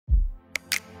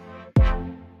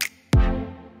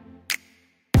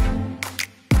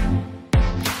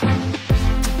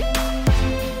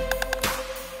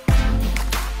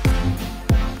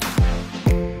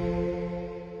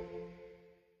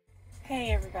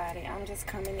everybody. I'm just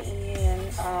coming in.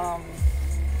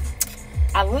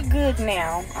 I look good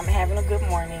now. I'm having a good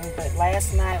morning, but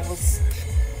last night was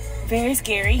very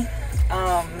scary.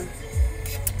 I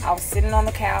was sitting on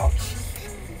the couch,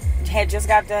 had just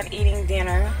got done eating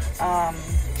dinner.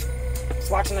 Was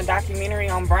watching a documentary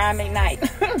on Brian McKnight.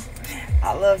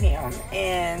 I love him,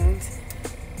 and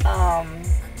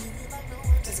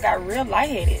just got real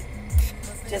lightheaded,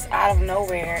 just out of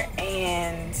nowhere,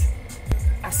 and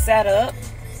I sat up,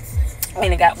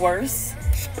 and it got worse,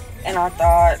 and I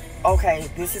thought, okay,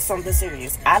 this is something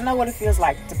serious. I know what it feels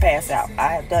like to pass out.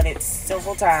 I have done it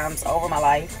several times over my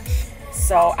life,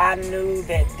 so I knew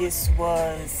that this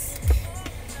was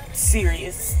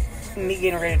serious, me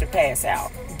getting ready to pass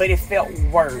out, but it felt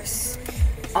worse.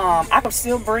 I could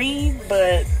still breathe,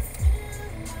 but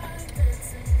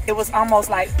it was almost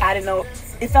like I didn't know.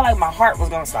 It felt like my heart was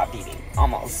gonna stop beating,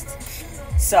 almost.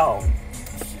 So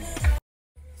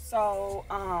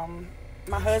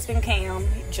my husband Cam,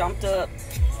 he jumped up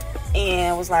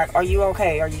and was like, "Are you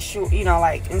okay? Are you sure?" You know,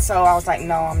 like. And so I was like,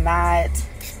 "No, I'm not."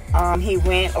 He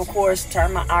went, of course,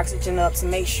 turned my oxygen up to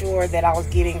make sure that I was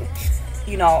getting,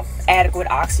 adequate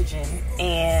oxygen,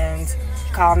 and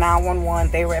called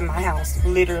 911. They were at my house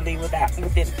literally within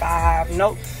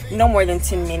no more than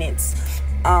 10 minutes.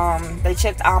 They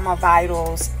checked all my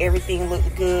vitals. Everything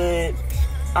looked good.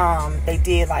 They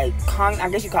did I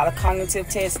guess you call it cognitive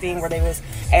testing, where they was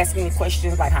asking me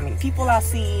questions like how many people I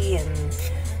see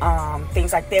and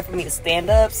things like that for me to stand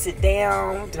up, sit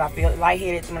down. Did I feel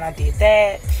lightheaded when I did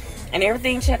that? And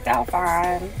everything checked out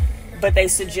fine. But they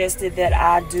suggested that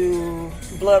I do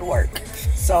blood work.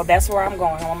 So that's where I'm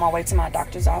going. I'm on my way to my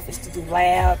doctor's office to do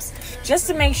labs, just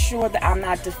to make sure that I'm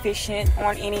not deficient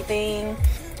on anything,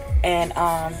 and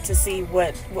to see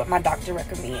what my doctor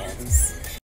recommends.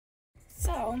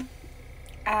 So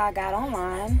I got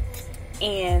online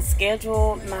and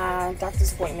scheduled my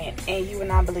doctor's appointment, and you would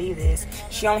not believe this.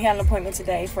 She only had an appointment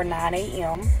today for 9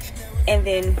 a.m. and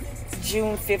then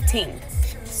June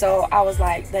 15th. So I was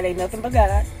like, that ain't nothing but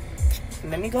God.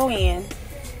 Let me go in,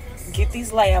 get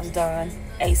these labs done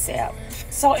ASAP.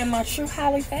 So in my true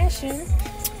Holly fashion,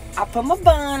 I put my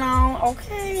bun on,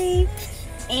 okay?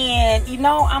 And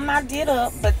I'm not did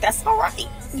up, but that's all right.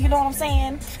 You know what I'm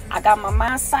saying? I got my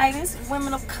myositis,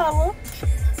 women of color,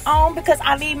 on, because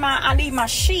I need my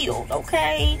shield,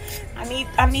 okay?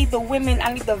 I need the women,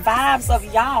 I need the vibes of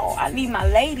y'all. I need my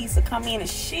ladies to come in and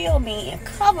shield me and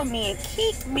cover me and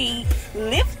keep me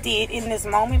lifted in this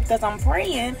moment, because I'm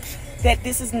praying that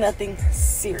this is nothing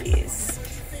serious,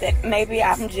 that maybe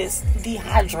I'm just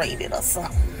dehydrated or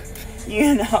something,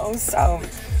 So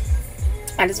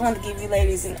I just wanted to give you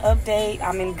ladies an update.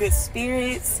 I'm in good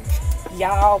spirits.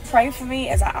 Y'all pray for me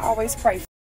as I always pray for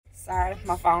you. Sorry,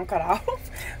 my phone cut off.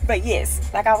 But yes,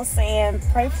 like I was saying,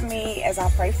 pray for me as I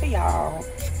pray for y'all,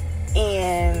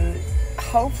 and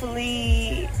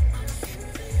hopefully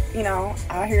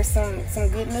I'll hear some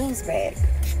good news back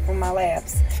from my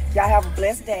labs. Y'all have a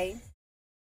blessed day.